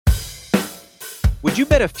Would you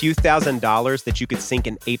bet a few $1,000s that you could sink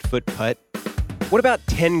an 8-foot putt? What about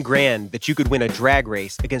 10 grand that you could win a drag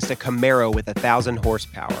race against a Camaro with 1,000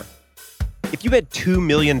 horsepower? If you bet $2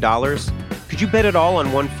 million, could you bet it all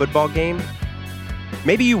on one football game?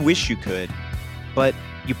 Maybe you wish you could, but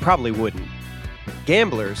you probably wouldn't.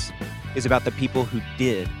 Gamblers is about the people who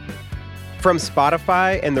did. From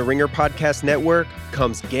Spotify and the Ringer Podcast Network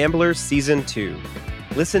comes Gamblers Season 2.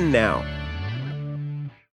 Listen now.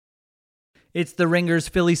 It's the Ringers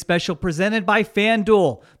Philly special presented by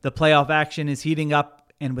FanDuel. The playoff action is heating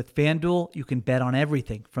up, and with FanDuel, you can bet on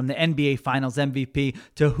everything from the NBA Finals MVP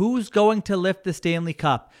to who's going to lift the Stanley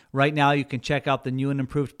Cup. Right now, you can check out the new and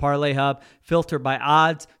improved Parlay Hub, filter by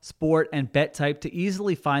odds, sport, and bet type to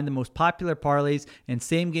easily find the most popular parlays and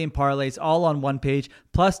same-game parlays all on one page,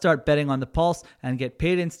 plus start betting on the pulse and get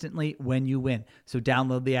paid instantly when you win. So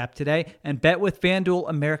download the app today and bet with FanDuel,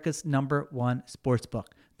 America's #1 sportsbook.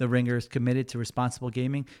 The Ringer is committed to responsible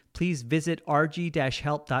gaming. Please visit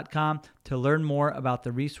rg-help.com to learn more about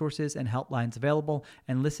the resources and helplines available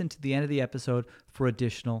and listen to the end of the episode for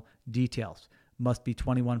additional details. Must be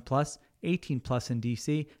 21 plus, 18 plus in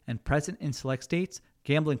DC, and present in select states.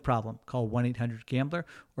 Gambling problem? Call 1-800-GAMBLER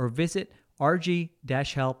or visit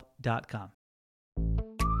rg-help.com.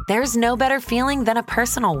 There's no better feeling than a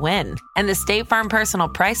personal win, and the State Farm Personal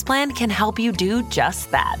Price Plan can help you do just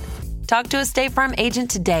that. Talk to a State Farm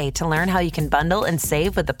agent today to learn how you can bundle and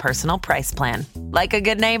save with the Personal Price Plan. Like a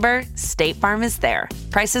good neighbor, State Farm is there.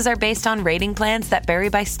 Prices are based on rating plans that vary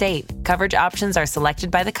by state. Coverage options are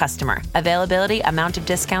selected by the customer. Availability, amount of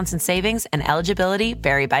discounts and savings, and eligibility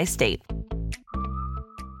vary by state.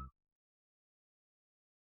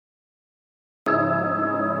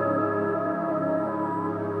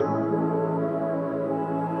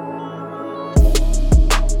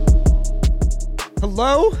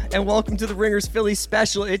 Hello, and welcome to the Ringers Philly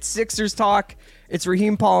special. It's Sixers talk. It's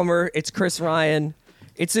Raheem Palmer. It's Chris Ryan.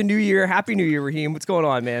 It's a new year. Happy New Year, Raheem. What's going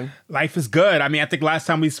on, man? Life is good. I mean, I think last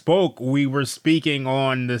time we spoke, we were speaking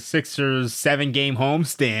on the Sixers 7-game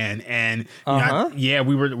homestand, and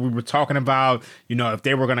we were talking about if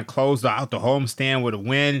they were going to close out the homestand with a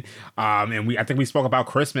win, and I think we spoke about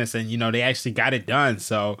Christmas, and they actually got it done.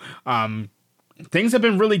 So things have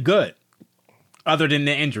been really good. Other than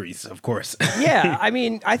the injuries, of course. Yeah, I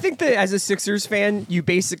mean, I think that as a Sixers fan,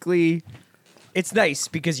 it's nice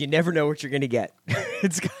because you never know what you're going to get.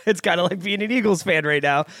 It's kind of like being an Eagles fan right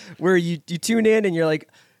now, where you tune in and you're like,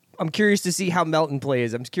 I'm curious to see how Melton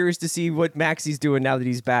plays. I'm curious to see what Maxi's doing now that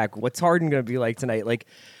he's back. What's Harden going to be like tonight? Like,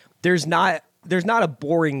 there's not a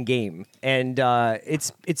boring game, and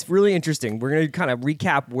it's really interesting. We're going to kind of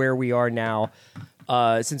recap where we are now.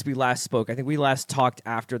 Since we last spoke. I think we last talked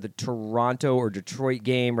after the Toronto or Detroit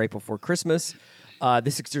game right before Christmas. The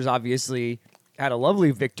Sixers obviously had a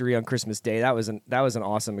lovely victory on Christmas Day. That was an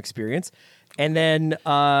awesome experience. And then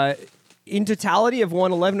in totality have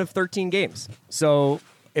won 11 of 13 games. So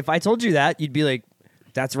if I told you that, you'd be like,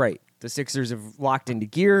 that's right. The Sixers have locked into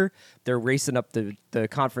gear. They're racing up the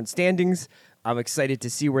conference standings. I'm excited to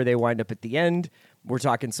see where they wind up at the end. We're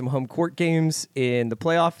talking some home court games in the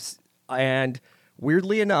playoffs, and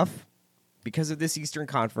weirdly enough, because of this Eastern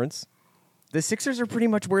Conference, the Sixers are pretty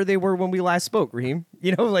much where they were when we last spoke, Raheem.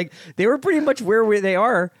 They were pretty much where they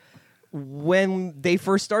are when they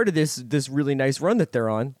first started this really nice run that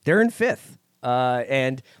they're on. They're in 5th,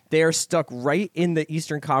 and they are stuck right in the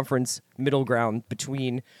Eastern Conference middle ground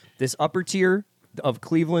between this upper tier of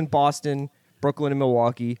Cleveland, Boston, Brooklyn, and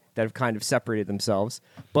Milwaukee that have kind of separated themselves,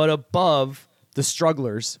 but above the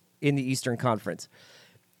strugglers in the Eastern Conference.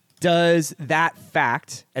 Does that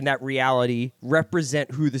fact and that reality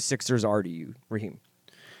represent who the Sixers are to you, Raheem?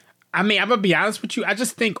 I mean, I'm going to be honest with you. I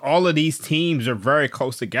just think all of these teams are very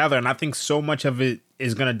close together, and I think so much of it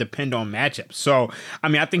is going to depend on matchups. So, I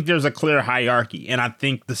mean, I think there's a clear hierarchy, and I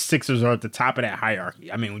think the Sixers are at the top of that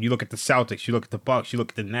hierarchy. I mean, when you look at the Celtics, you look at the Bucks, you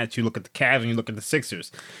look at the Nets, you look at the Cavs, and you look at the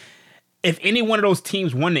Sixers. If any one of those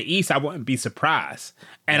teams won the East, I wouldn't be surprised.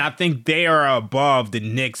 And I think they are above the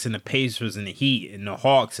Knicks and the Pacers and the Heat and the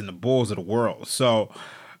Hawks and the Bulls of the world. So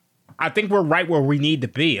I think we're right where we need to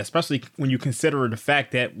be, especially when you consider the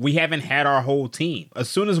fact that we haven't had our whole team. As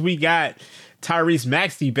soon as we got Tyrese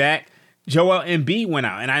Maxey back, Joel Embiid went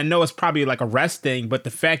out. And I know it's probably like a rest thing, but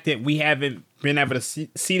the fact that we haven't been able to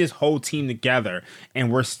see this whole team together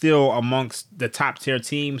and we're still amongst the top tier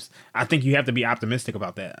teams, I think you have to be optimistic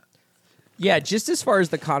about that. Yeah, just as far as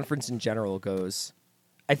the conference in general goes,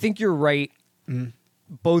 I think you're right,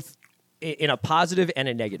 both in a positive and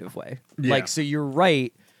a negative way. Yeah. So you're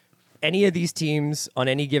right. Any of these teams on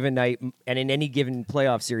any given night and in any given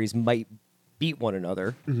playoff series might beat one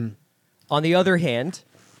another. Mm-hmm. On the other hand,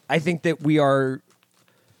 I think that we are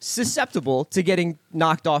susceptible to getting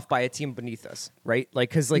knocked off by a team beneath us, right? Like,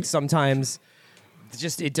 because like sometimes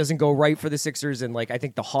just it doesn't go right for the Sixers, and like I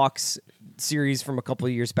think the Hawks series from a couple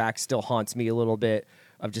of years back still haunts me a little bit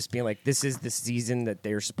of just being like, this is the season that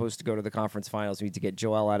they're supposed to go to the conference finals. We need to get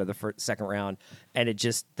Joel out of the second round, and it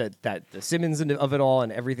just that the Simmons of it all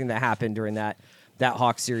and everything that happened during that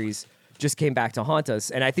Hawks series just came back to haunt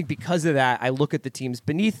us. And I think because of that, I look at the teams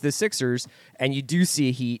beneath the Sixers, and you do see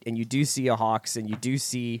a Heat, and you do see a Hawks, and you do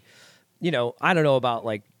see, I don't know about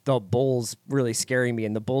like the Bulls really scaring me,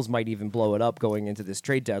 and the Bulls might even blow it up going into this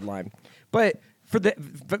trade deadline. But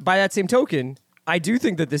by that same token, I do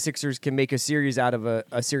think that the Sixers can make a series out of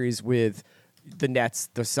a series with the Nets,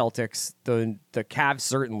 the Celtics, the Cavs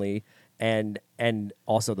certainly, and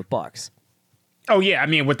also the Bucks. Oh yeah, I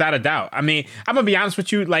mean, without a doubt. I mean, I'm gonna be honest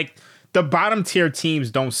with you, like the bottom tier teams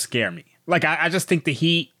don't scare me. Like I just think the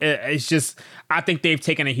Heat is just. I think they've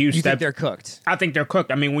taken a huge step. You think they're cooked? I think they're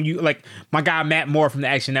cooked. I mean, when you like my guy Matt Moore from the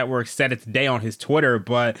Action Network said it today on his Twitter,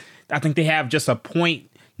 but I think they have just a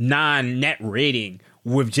 0.9 net rating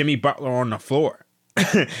with Jimmy Butler on the floor.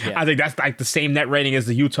 Yeah. I think that's like the same net rating as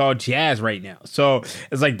the Utah Jazz right now. So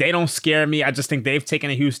it's like they don't scare me. I just think they've taken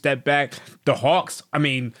a huge step back. The Hawks, I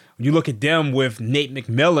mean, when you look at them with Nate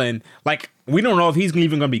McMillan, like we don't know if he's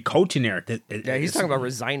even going to be coaching there. Yeah, he's talking about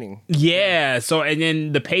resigning. Yeah. So, and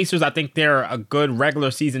then the Pacers, I think they're a good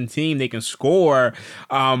regular season team. They can score,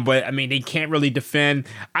 but I mean, they can't really defend.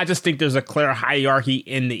 I just think there's a clear hierarchy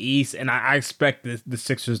in the East, and I expect the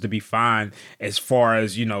Sixers to be fine as far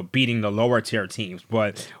as, beating the lower tier teams.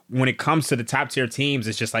 But when it comes to the top tier teams,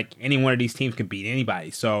 it's just like any one of these teams can beat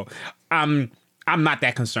anybody. So I'm not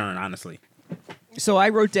that concerned, honestly. So I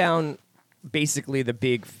wrote down basically the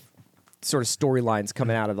big sort of storylines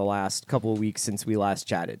coming out of the last couple of weeks since we last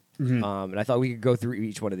chatted. Mm-hmm. And I thought we could go through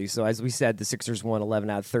each one of these. So as we said, the Sixers won 11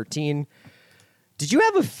 out of 13. Did you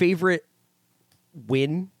have a favorite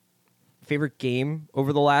game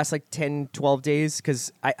over the last 10, 12 days?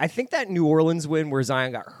 Because I think that New Orleans win where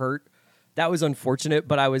Zion got hurt, that was unfortunate,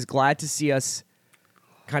 but I was glad to see us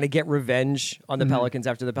kind of get revenge on the Pelicans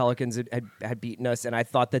after the Pelicans had beaten us. And I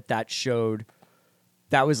thought that showed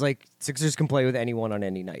that was like Sixers can play with anyone on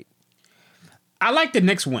any night. I like the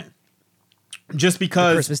Knicks win. Just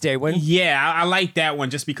because... The Christmas Day win? Yeah, I like that one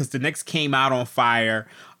just because the Knicks came out on fire.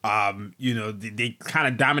 They kind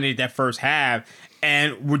of dominated that first half.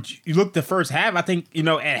 And would you look the first half, I think,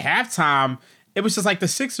 at halftime, it was just like the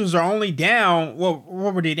Sixers are only down, what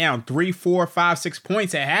were they down? 3, 4, 5, 6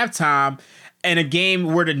 points at halftime in a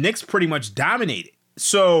game where the Knicks pretty much dominated.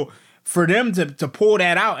 So for them to pull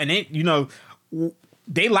that out and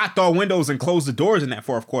they locked all windows and closed the doors in that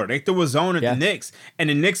fourth quarter. They threw a zone at the Knicks, and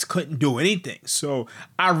the Knicks couldn't do anything. So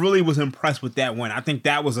I really was impressed with that win. I think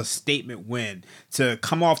that was a statement win to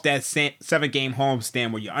come off that 7-game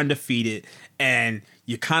homestand where you're undefeated and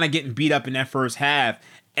you're kind of getting beat up in that first half.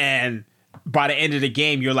 And by the end of the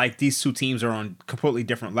game, you're like, these two teams are on completely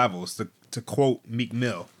different levels, to quote Meek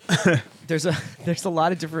Mill. There's a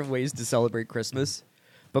lot of different ways to celebrate Christmas,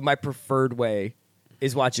 but my preferred way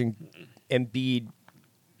is watching Embiid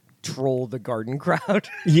troll the Garden crowd.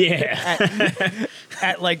 Yeah.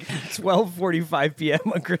 at 12:45 p.m.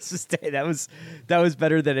 on Christmas Day. That was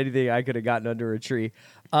better than anything I could have gotten under a tree.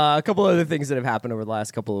 A couple other things that have happened over the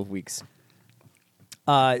last couple of weeks.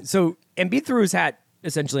 So Embiid threw his hat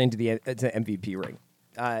essentially into the MVP ring.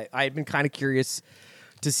 I had been kind of curious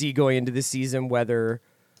to see going into this season whether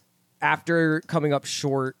after coming up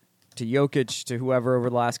short to Jokic, to whoever over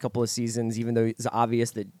the last couple of seasons, even though it's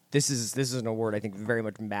obvious that this is an award I think very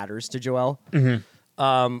much matters to Joel.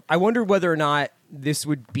 Mm-hmm. I wonder whether or not this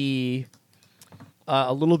would be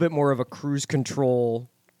a little bit more of a cruise control,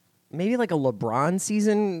 maybe like a LeBron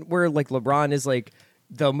season where like LeBron is like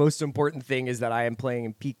the most important thing is that I am playing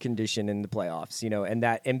in peak condition in the playoffs, and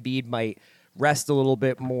that Embiid might rest a little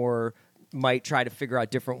bit more, might try to figure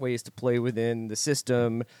out different ways to play within the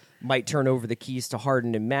system, might turn over the keys to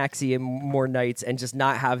Harden and Maxey in more nights and just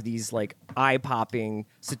not have these like eye-popping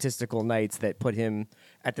statistical nights that put him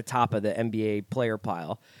at the top of the NBA player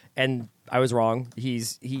pile. And I was wrong. He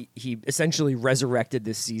essentially resurrected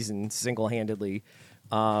this season single-handedly,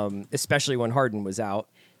 especially when Harden was out.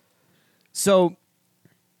 So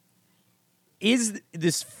is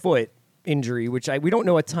this foot injury, which we don't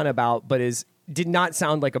know a ton about, but did not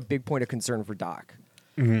sound like a big point of concern for Doc,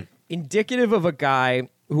 indicative of a guy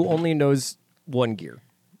who only knows one gear,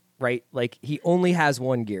 right? Like he only has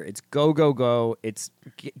one gear. It's go, go, go. It's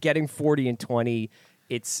getting 40 and 20.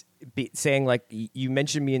 It's saying like, you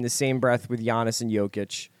mentioned me in the same breath with Giannis and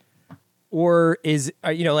Jokic, or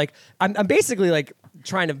I'm basically like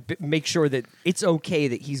trying to make sure that it's okay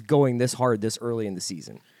that he's going this hard this early in the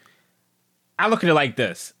season? I look at it like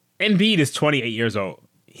this. Embiid is 28 years old.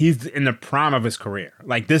 He's in the prime of his career.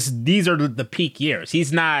 Like these are the peak years.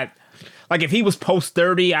 He's not like, if he was post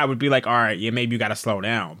 30, I would be like, all right, yeah, maybe you got to slow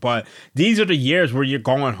down. But these are the years where you're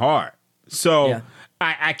going hard. So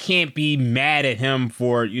I can't be mad at him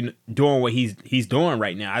for doing what he's doing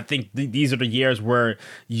right now. I think these are the years where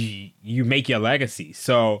you make your legacy.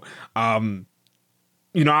 So, I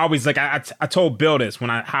always I told Bill this when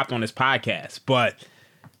I hopped on this podcast, but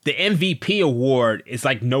the MVP award is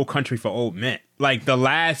like No Country for Old Men. Like the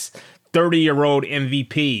last 30-year-old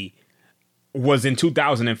MVP was in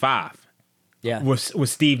 2005. Yeah. Was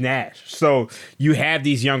Steve Nash. So you have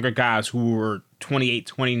these younger guys who were 28,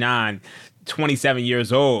 29, 27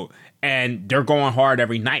 years old, and they're going hard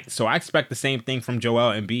every night. So I expect the same thing from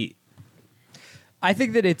Joel Embiid. I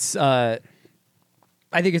think that it's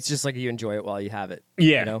just like you enjoy it while you have it.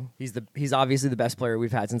 Yeah. He's obviously the best player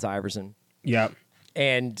we've had since Iverson. Yeah.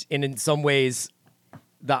 And in some ways,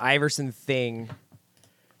 the Iverson thing,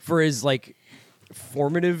 for his like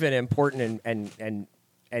formative and important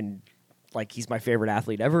and like he's my favorite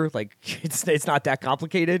athlete ever. Like it's not that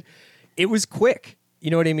complicated. It was quick. You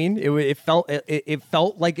know what I mean? It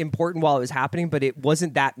felt like important while it was happening, but it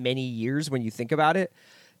wasn't that many years when you think about it.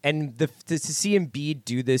 And to see Embiid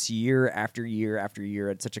do this year after year after year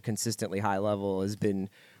at such a consistently high level has been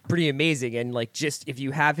pretty amazing. And like, just if you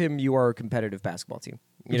have him, you are a competitive basketball team.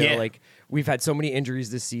 Like we've had so many injuries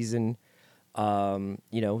this season.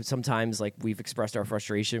 Sometimes like we've expressed our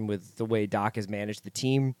frustration with the way Doc has managed the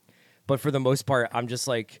team, but for the most part, I'm just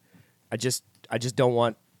like, I don't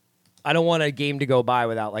want a game to go by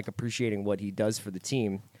without like appreciating what he does for the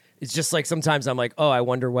team. It's just like sometimes I'm like, oh, I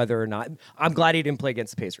wonder whether or not. I'm glad he didn't play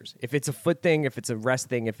against the Pacers. If it's a foot thing, if it's a rest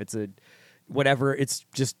thing, if it's a whatever, it's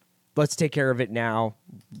just let's take care of it now.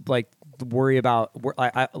 Like worry about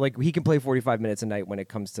like he can play 45 minutes a night when it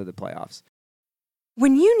comes to the playoffs.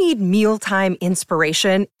 When you need mealtime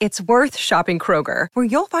inspiration, it's worth shopping Kroger, where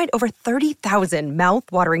you'll find over 30,000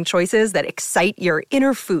 mouth-watering choices that excite your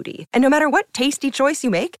inner foodie. And no matter what tasty choice you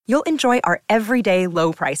make, you'll enjoy our everyday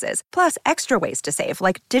low prices, plus extra ways to save,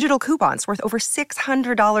 like digital coupons worth over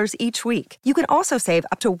 $600 each week. You can also save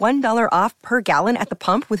up to $1 off per gallon at the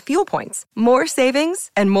pump with fuel points. More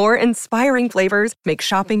savings and more inspiring flavors make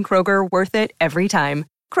shopping Kroger worth it every time.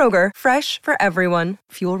 Kroger, fresh for everyone.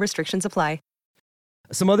 Fuel restrictions apply.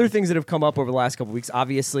 Some other things that have come up over the last couple of weeks,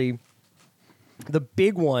 obviously, the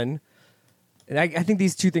big one, and I think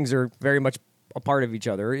these two things are very much a part of each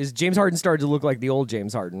other, is James Harden started to look like the old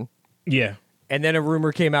James Harden. Yeah. And then a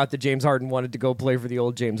rumor came out that James Harden wanted to go play for the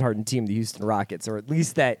old James Harden team, the Houston Rockets, or at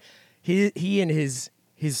least that he and his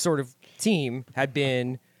sort of team had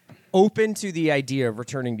been open to the idea of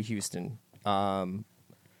returning to Houston. That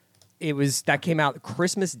came out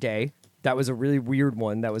Christmas Day. That was a really weird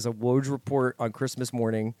one. That was a Woj report on Christmas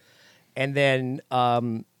morning. And then,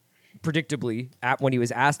 predictably, when he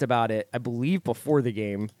was asked about it, I believe before the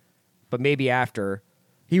game, but maybe after,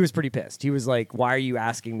 he was pretty pissed. He was like, why are you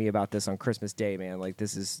asking me about this on Christmas Day, man? Like,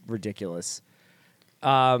 this is ridiculous.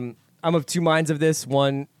 I'm of two minds of this.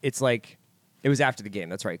 One, it's like, it was after the game.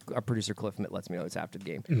 That's right. Our producer Cliff lets me know it's after the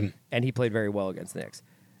game. Mm-hmm. And he played very well against the Knicks.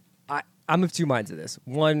 I'm of two minds of this.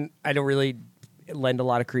 One, I don't really lend a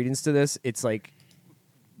lot of credence to this. It's like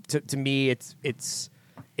to me it's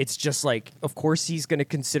just like, of course he's going to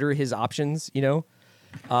consider his options,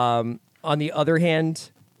 on the other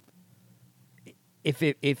hand,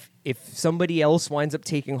 if somebody else winds up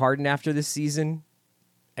taking Harden after this season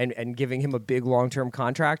and giving him a big long-term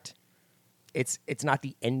contract, it's not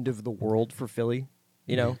the end of the world for Philly,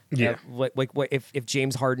 Yeah. What if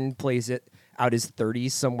James Harden plays it out his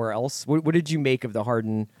 30s somewhere else? What did you make of the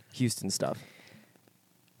Harden Houston stuff?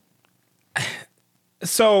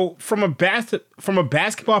 So from a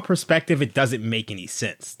basketball perspective, it doesn't make any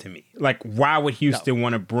sense to me. Like, why would Houston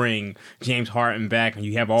want to bring James Harden back and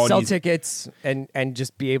you have all sell these tickets and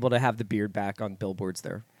just be able to have the beard back on billboards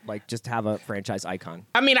there? Like, just have a franchise icon.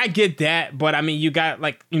 I mean, I get that, but I mean, you got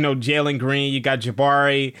Jalen Green, you got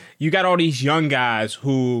Jabari, you got all these young guys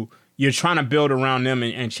who you're trying to build around them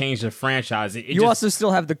and change the franchise. You also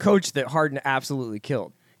still have the coach that Harden absolutely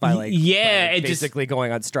killed. By basically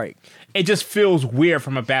going on strike. It just feels weird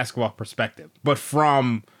from a basketball perspective. But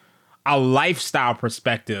from a lifestyle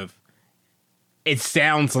perspective, it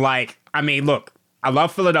sounds like, I mean, look, I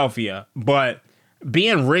love Philadelphia, but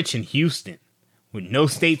being rich in Houston with no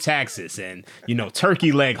state taxes and,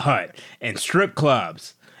 turkey leg hut and strip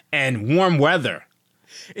clubs and warm weather.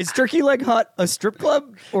 Is Turkey Leg Hut a strip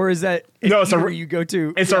club, or is that no? It's where you go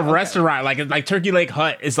to? It's a restaurant. Like Turkey Leg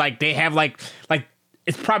Hut is like they have like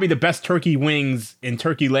it's probably the best turkey wings and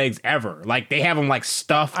turkey legs ever. Like they have them like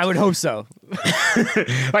stuffed. I would hope so.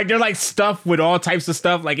 Like they're like stuffed with all types of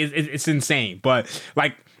stuff. Like it's insane. But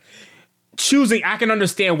like choosing, I can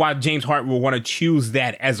understand why James Harden will want to choose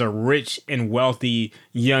that as a rich and wealthy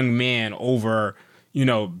young man over,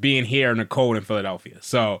 being here in the cold in Philadelphia.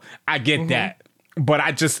 So I get that. But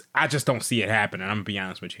I just don't see it happening. I'm gonna be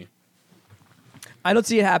honest with you. I don't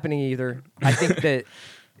see it happening either. I think that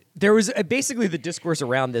there was basically the discourse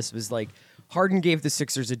around this was like Harden gave the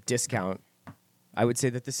Sixers a discount. I would say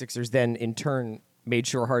that the Sixers then in turn made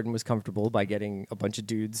sure Harden was comfortable by getting a bunch of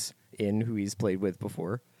dudes in who he's played with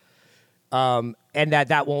before. And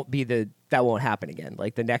that won't happen again.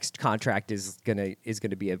 Like the next contract is gonna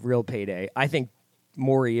be a real payday. I think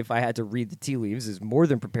Morey, if I had to read the tea leaves, is more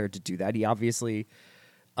than prepared to do that. He obviously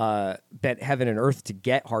bet heaven and earth to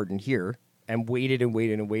get Harden here. And waited and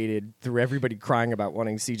waited and waited through everybody crying about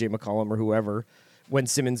wanting C.J. McCollum or whoever. When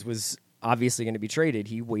Simmons was obviously going to be traded,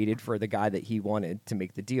 he waited for the guy that he wanted to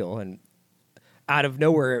make the deal. And out of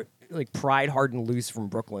nowhere, like pried Harden loose from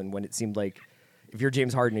Brooklyn when it seemed like if you're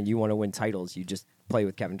James Harden and you want to win titles, you just play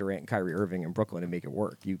with Kevin Durant and Kyrie Irving in Brooklyn and make it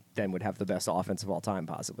work. You then would have the best offense of all time,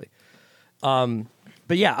 possibly.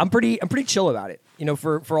 But yeah, I'm pretty chill about it.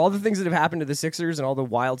 For all the things that have happened to the Sixers and all the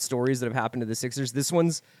wild stories that have happened to the Sixers, this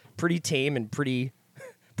one's pretty tame and pretty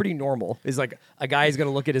normal. Is like a guy is going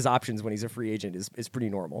to look at his options when he's a free agent is pretty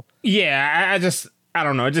normal. Yeah, I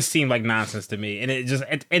don't know. It just seemed like nonsense to me. And it just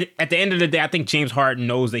at the end of the day, I think James Harden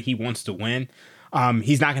knows that he wants to win.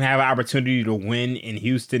 He's not going to have an opportunity to win in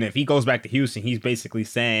Houston. If he goes back to Houston, he's basically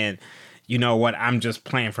saying, you know what, I'm just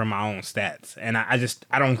playing for my own stats. And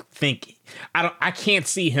I can't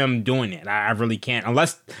see him doing it. I really can't.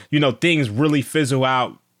 Unless, things really fizzle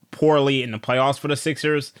out poorly in the playoffs for the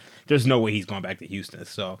Sixers, there's no way he's going back to Houston.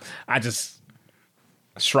 So I just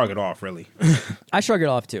shrug it off, really. I shrug it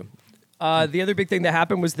off, too. The other big thing that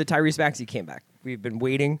happened was that Tyrese Maxey came back. We've been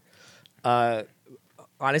waiting.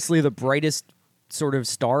 Honestly, the brightest sort of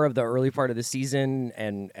star of the early part of the season,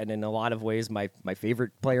 and in a lot of ways, my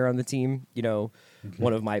favorite player on the team.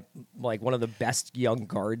 One of the best young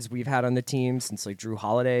guards we've had on the team since like Drew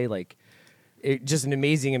Holiday. Just an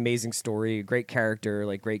amazing story. Great character,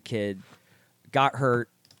 great kid. Got hurt,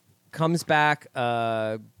 comes back,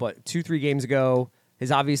 but 2-3 games ago,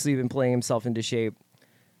 has obviously been playing himself into shape,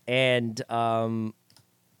 and I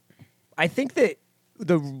think that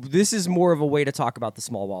this is more of a way to talk about the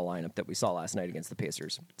small ball lineup that we saw last night against the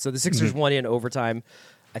Pacers. So the Sixers won in overtime.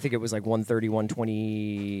 I think it was like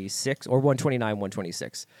 130-126 or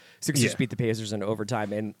 129-126. Sixers beat the Pacers in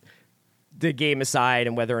overtime, and the game aside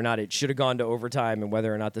and whether or not it should have gone to overtime and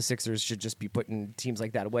whether or not the Sixers should just be putting teams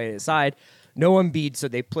like that away aside, no Embiid, so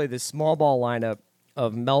they play this small ball lineup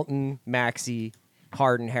of Melton, Maxey,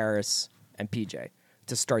 Harden, Harris, and PJ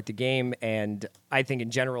to start the game. And I think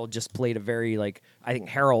in general just played a very, I think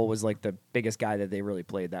Harrell was the biggest guy that they really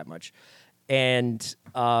played that much. And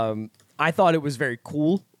I thought it was very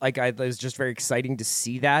cool. It was just very exciting to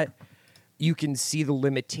see that. You can see the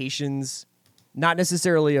limitations, not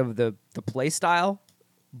necessarily of the play style,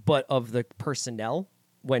 but of the personnel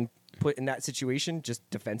when put in that situation, just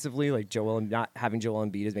defensively. Not having Joel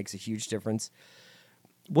Embiid makes a huge difference.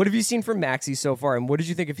 What have you seen from Maxey so far, and what did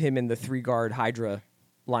you think of him in the 3-guard Hydra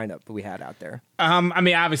lineup that we had out there?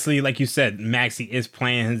 Obviously, like you said, Maxey is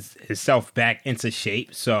playing himself back into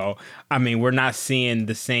shape. So, we're not seeing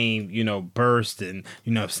the same, burst and,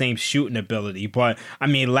 same shooting ability. But,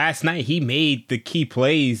 last night he made the key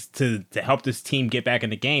plays to help this team get back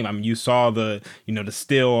in the game. You saw the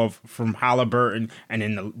steal from Halliburton and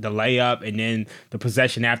then the layup and then the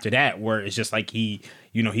possession after that where it's just like he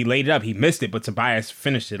laid it up, he missed it, but Tobias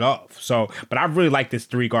finished it off. So, but I really like this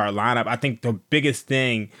 3-guard lineup. I think the biggest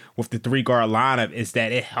thing with the 3-guard lineup is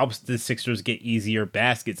that it helps the Sixers get easier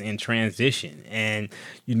baskets in transition. And,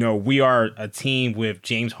 we are a team with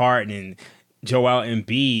James Harden and Joel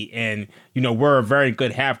Embiid, and, we're a very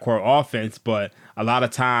good half-court offense, but a lot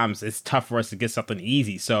of times it's tough for us to get something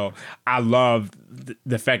easy. So I love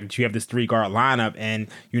the fact that you have this 3-guard lineup and,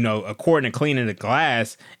 according to Cleaning the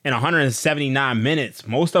Glass, in 179 minutes,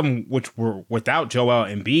 most of them which were without Joel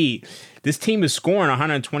Embiid, this team is scoring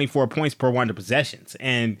 124 points per 100 possessions.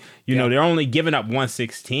 And, they're only giving up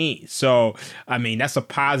 116. So, that's a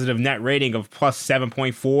positive net rating of plus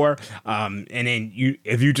 7.4. And then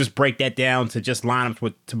if you just break that down to just lineups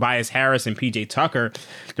with Tobias Harris and PJ Tucker,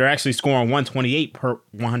 they're actually scoring 128 per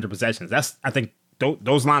 100 possessions. I think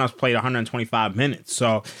those lineups played 125 minutes.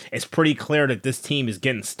 So it's pretty clear that this team is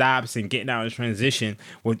getting stops and getting out of transition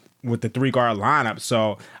with the 3-guard lineup.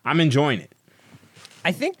 So I'm enjoying it.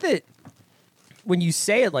 I think that when you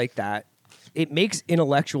say it like that, it makes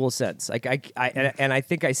intellectual sense. Like I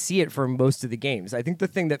think I see it for most of the games. I think the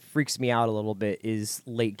thing that freaks me out a little bit is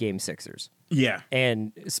late game Sixers. Yeah.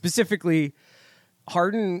 And specifically,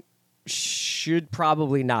 Harden should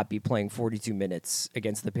probably not be playing 42 minutes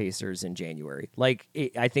against the Pacers in January. Like,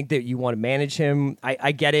 I think that you want to manage him.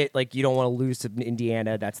 I get it. Like, you don't want to lose to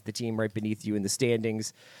Indiana. That's the team right beneath you in the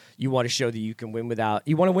standings. You want to show that you can win without...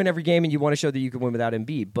 You want to win every game, and you want to show that you can win without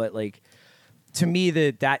Embiid. But, like, to me,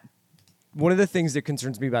 that one of the things that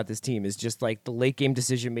concerns me about this team is just, like, the late-game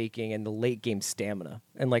decision-making and the late-game stamina.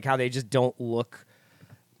 And, like, how they just don't look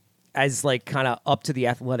as like kind of up to the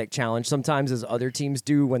athletic challenge sometimes as other teams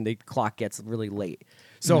do when the clock gets really late.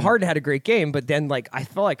 So Harden had a great game, but then like I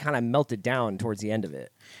felt like kind of melted down towards the end of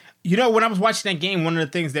it. You know, when I was watching that game, one of the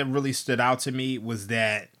things that really stood out to me was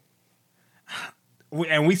that,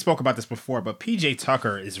 and we spoke about this before, but PJ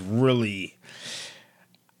Tucker is really,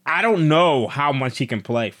 I don't know how much he can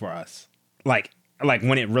play for us. Like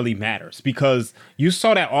when it really matters, because you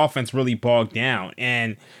saw that offense really bogged down.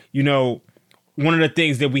 And, you know, one of the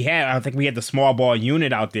things that we had, I think we had the small ball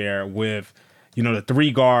unit out there with, you know, the three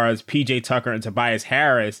guards, PJ Tucker and Tobias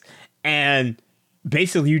Harris. And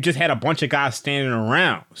basically you just had a bunch of guys standing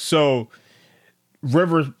around. So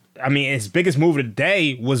Rivers, I mean, his biggest move of the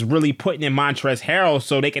day was really putting in Montrezl Harrell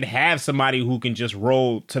so they could have somebody who can just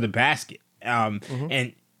roll to the basket.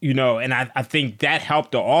 And, you know, and I think that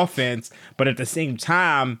helped the offense. But at the same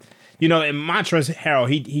time, you know, and Montrezl Harrell,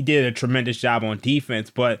 he did a tremendous job on defense,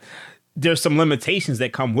 but there's some limitations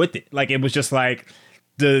that come with it. Like, it was just like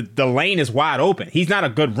the lane is wide open. He's not a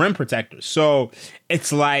good rim protector. So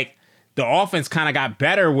it's like the offense kind of got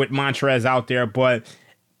better with Montrezl out there, but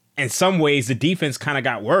in some ways the defense kind of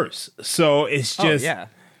got worse. So it's just, yeah.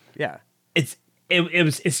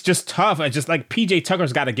 It's just tough. It's just like PJ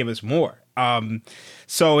Tucker's got to give us more.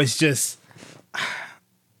 So it's just,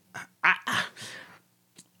 I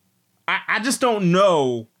just don't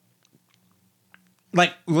know.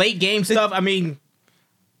 Like, late game stuff, I mean...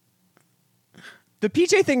 The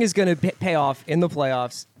PJ thing is going to pay off in the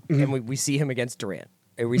playoffs, and we see him against Durant,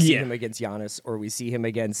 or we see him against Giannis, or we see him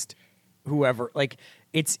against whoever. Like,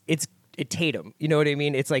 it's Tatum, you know what I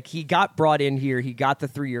mean? It's like he got brought in here, he got the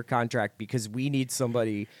 3-year contract because we need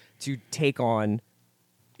somebody to take on,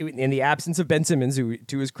 in the absence of Ben Simmons, who,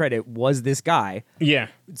 to his credit, was this guy. Yeah.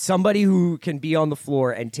 Somebody who can be on the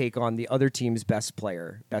floor and take on the other team's best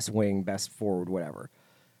player, best wing, best forward, whatever.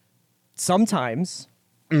 Sometimes,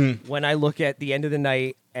 when I look at the end of the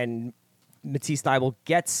night and Matisse Thybulle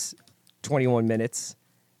gets 21 minutes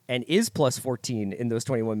and is plus 14 in those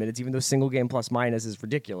 21 minutes, even though single game plus minus is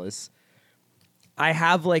ridiculous, I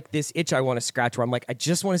have like this itch I want to scratch where I'm like, I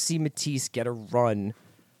just want to see Matisse get a run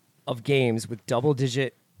of games with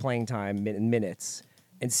double-digit playing time in minutes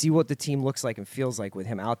and see what the team looks like and feels like with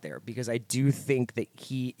him out there, because I do think that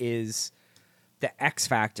he is the X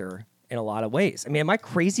factor in a lot of ways. I mean, am I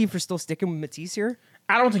crazy for still sticking with Matisse here?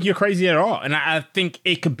 I don't think you're crazy at all, and I think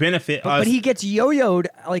it could benefit us. But he gets yo-yoed.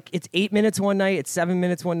 Like, it's 8 minutes one night, it's 7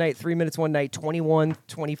 minutes one night, 3 minutes one night, 21,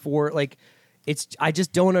 24. Like, I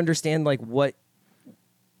just don't understand, like, what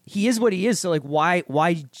he is what he is. So, like,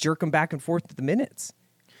 why jerk him back and forth to the minutes?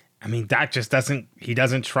 I mean, Doc just doesn't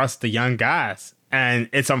trust the young guys. And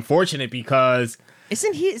it's unfortunate because...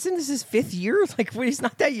 Isn't this his 5th year? Like, he's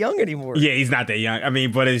not that young anymore. Yeah, he's not that young. I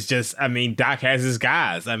mean, but it's just, I mean, Doc has his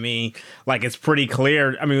guys. I mean, like, it's pretty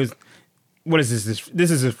clear. I mean, what is this?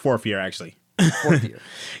 This is his 4th year, actually. 4th year.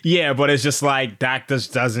 Yeah, but it's just like Doc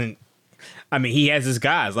just doesn't... I mean, he has his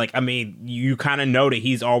guys. Like, I mean, you kind of know that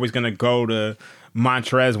he's always going to go to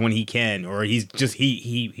Montrez when he can, or he's just,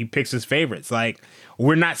 he picks his favorites. Like,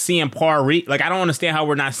 we're not seeing Paul Reed. Like, I don't understand how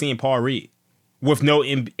we're not seeing Paul Reed with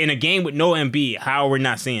in a game with no Embiid. How are we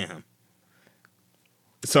not seeing him?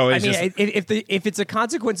 So it's if it's a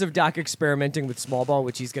consequence of Doc experimenting with small ball,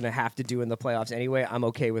 which he's going to have to do in the playoffs anyway, I'm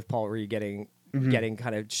okay with Paul Reed getting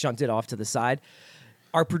kind of shunted off to the side.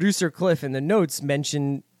 Our producer Cliff in the notes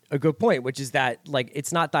mentioned a good point, which is that, like,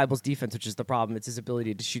 it's not Thybulle's defense, which is the problem. It's his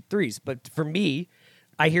ability to shoot threes. But for me,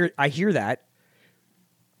 I hear that.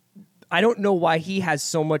 I don't know why he has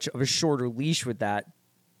so much of a shorter leash with that,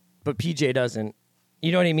 but PJ doesn't.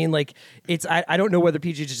 You know what I mean? Like, I don't know whether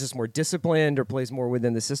PJ is just more disciplined or plays more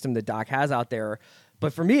within the system that Doc has out there.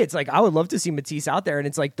 But for me, it's like, I would love to see Matisse out there. And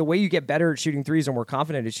it's like, the way you get better at shooting threes or more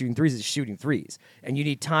confident at shooting threes is shooting threes. And you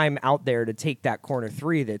need time out there to take that corner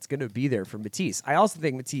three that's going to be there for Matisse. I also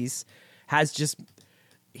think Matisse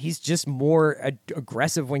he's just more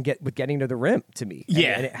aggressive with getting to the rim to me.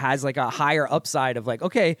 Yeah. And it has like a higher upside of like,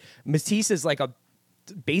 okay, Matisse is like a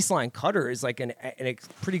baseline cutter is like a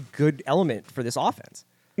pretty good element for this offense.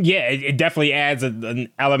 Yeah, it definitely adds an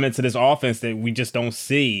element to this offense that we just don't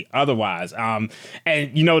see otherwise. And,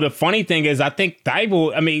 the funny thing is, I think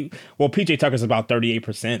Thibault, PJ Tucker's about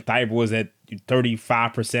 38%. Thibault was at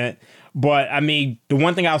 35%. But, the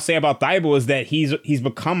one thing I'll say about Thibault is that he's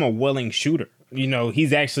become a willing shooter.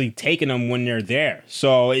 He's actually taking them when they're there.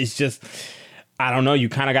 So it's just, I don't know, you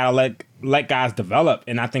kind of got to let guys develop.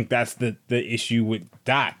 And I think that's the issue with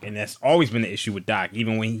Doc. And that's always been the issue with Doc,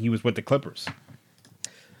 even when he was with the Clippers.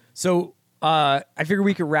 So I figure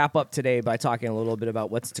we could wrap up today by talking a little bit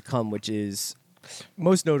about what's to come, which is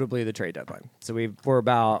most notably the trade deadline. So we're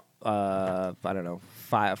about 5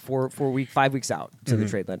 weeks out to the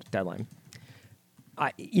trade deadline.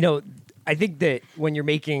 I think that when you're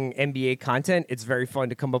making NBA content, it's very fun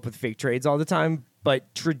to come up with fake trades all the time.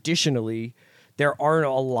 But traditionally, there aren't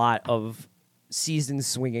a lot of season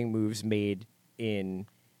swinging moves made in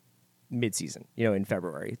midseason, in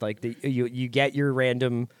February. Like you get your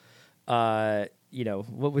random, what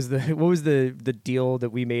was the deal that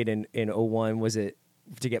we made in 01? Was it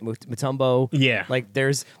to get Mutombo? Yeah. Like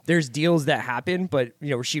there's deals that happen, but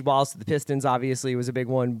Rasheed Wallace to the Pistons obviously was a big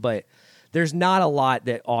one, but there's not a lot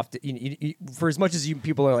that often, for as much as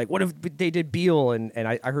people are like, what if they did Beal? And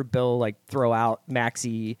I heard Bill throw out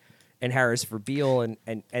Maxey and Harris for Beal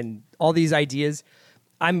and all these ideas.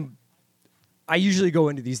 I usually go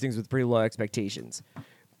into these things with pretty low expectations.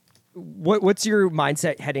 What's your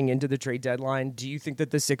mindset heading into the trade deadline? Do you think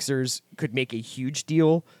that the Sixers could make a huge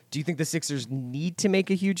deal? Do you think the Sixers need to make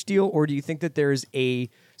a huge deal? Or do you think that there's a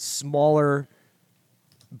smaller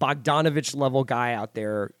Bogdanovich level guy out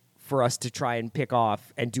there for us to try and pick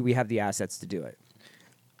off? And do we have the assets to do it?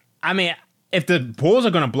 If the Bulls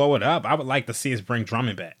are going to blow it up, I would like to see us bring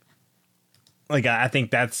Drummond back. I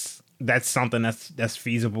think that's something that's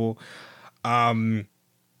feasible. I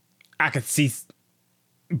could see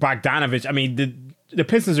Bogdanovich. The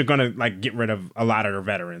Pistons are going to get rid of a lot of their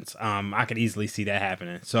veterans. I could easily see that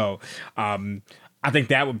happening. So I think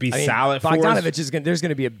that would be solid. Bogdanovich is going. There's going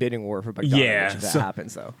to be a bidding war for Bogdanovich if that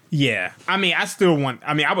happens, though. Yeah, I still want.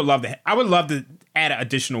 I would love to add an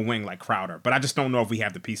additional wing like Crowder, but I just don't know if we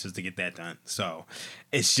have the pieces to get that done. So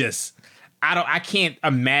it's just. I can't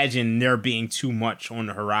imagine there being too much on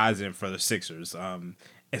the horizon for the Sixers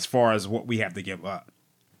as far as what we have to give up.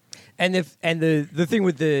 And the thing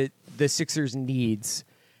with the Sixers needs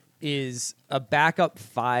is a backup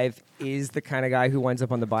five is the kind of guy who winds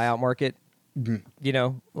up on the buyout market.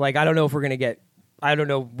 Mm-hmm. I don't know if we're gonna get. I don't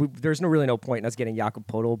know. There's really no point in us getting Jakob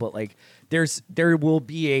Poeltl, but there will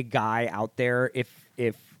be a guy out there if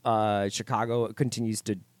Chicago continues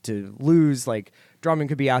to lose. Drummond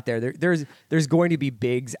could be out there. There's going to be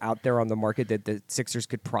bigs out there on the market that the Sixers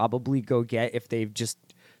could probably go get if they've just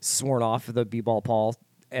sworn off the B-ball Paul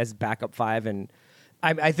as backup five. And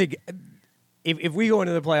I think if we go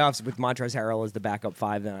into the playoffs with Montrezl Harrell as the backup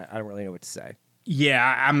five, then I don't really know what to say.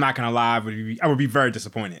 Yeah, I'm not gonna lie. I would be very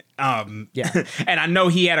disappointed. Yeah, and I know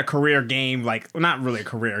he had a career game, not really a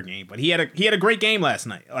career game, but he had a great game last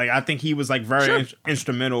night. I think he was very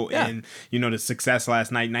instrumental in the success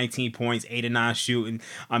last night. 19 points, 8 of 9 shooting.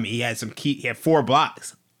 He had he had 4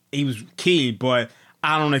 blocks. He was key, but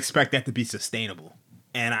I don't expect that to be sustainable.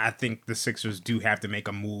 And I think the Sixers do have to make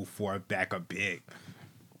a move for a backup big.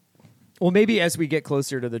 Well, maybe as we get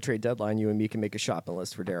closer to the trade deadline, you and me can make a shopping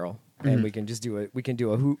list for Daryl, and we can just do a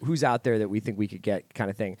who's out there that we think we could get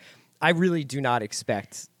kind of thing. I really do not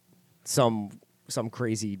expect some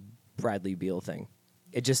crazy Bradley Beal thing.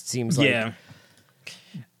 It just seems like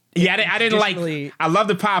I didn't like. I love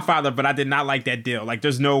the Podfather, but I did not like that deal.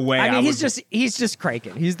 There's no way. He's just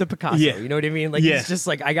cranking. He's the Picasso. Yeah. You know what I mean? He's just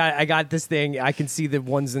I got this thing. I can see the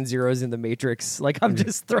ones and zeros in the Matrix. I'm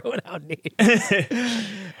just throwing out names.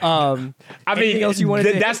 Anything else you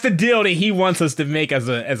wanted? That's the deal that he wants us to make as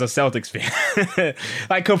a Celtics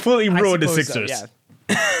fan. Completely ruin the Sixers. So,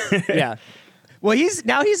 yeah. Yeah. Well, he's in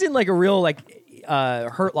a real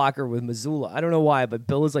hurt locker with Mazzulla. I don't know why, but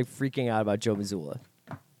Bill is freaking out about Joe Mazzulla.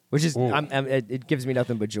 Which is, it gives me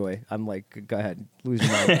nothing but joy. I'm go ahead, lose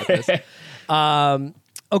your mind about this.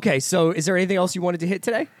 Okay, so is there anything else you wanted to hit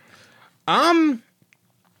today? I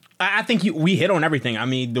think we hit on everything.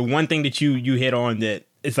 The one thing that you hit on that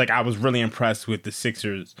it's I was really impressed with the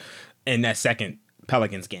Sixers in that second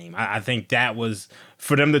Pelicans game. I think that was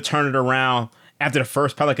for them to turn it around after the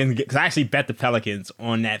first Pelicans, because I actually bet the Pelicans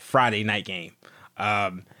on that Friday night game.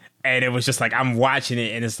 And it was just I'm watching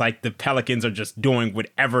it, and it's the Pelicans are just doing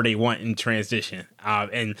whatever they want in transition.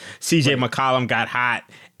 And CJ McCollum got hot,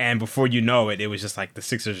 and before you know it, it was just the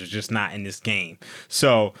Sixers are just not in this game.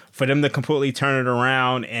 So for them to completely turn it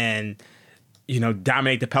around and,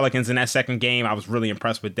 dominate the Pelicans in that second game, I was really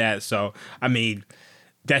impressed with that. So,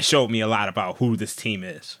 that showed me a lot about who this team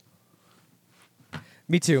is.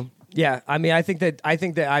 Me too. Yeah, I mean, I think that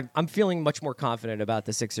I'm feeling much more confident about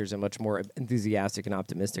the Sixers and much more enthusiastic and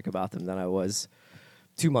optimistic about them than I was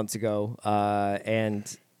 2 months ago.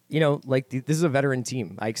 And like this is a veteran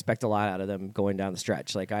team. I expect a lot out of them going down the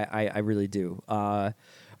stretch. Like I really do. All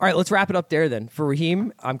right, let's wrap it up there then. For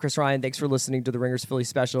Raheem, I'm Chris Ryan. Thanks for listening to the Ringers Philly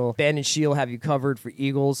special. Ben and Sheil have you covered for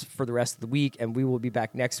Eagles for the rest of the week, and we will be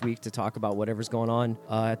back next week to talk about whatever's going on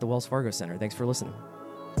at the Wells Fargo Center. Thanks for listening.